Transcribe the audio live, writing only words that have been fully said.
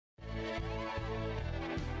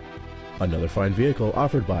Another fine vehicle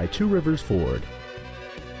offered by Two Rivers Ford.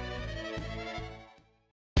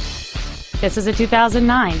 This is a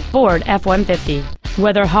 2009 Ford F-150.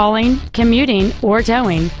 Whether hauling, commuting, or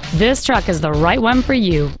towing, this truck is the right one for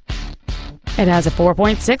you. It has a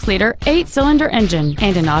 4.6-liter, 8-cylinder engine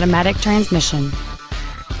and an automatic transmission.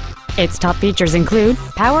 Its top features include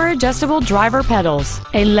power adjustable driver pedals,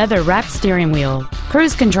 a leather-wrapped steering wheel,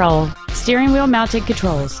 cruise control, steering wheel mounted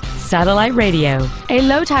controls, satellite radio, a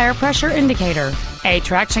low tire pressure indicator, a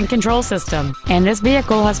traction control system, and this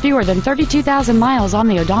vehicle has fewer than 32,000 miles on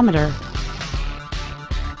the odometer.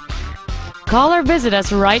 Call or visit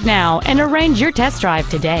us right now and arrange your test drive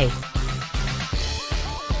today.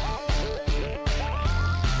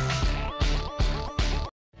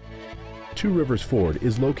 Two Rivers Ford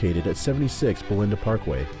is located at 76 Belinda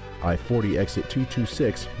Parkway, I-40 exit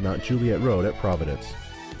 226, Mount Juliet Road at Providence.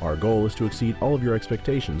 Our goal is to exceed all of your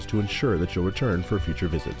expectations to ensure that you'll return for future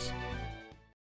visits.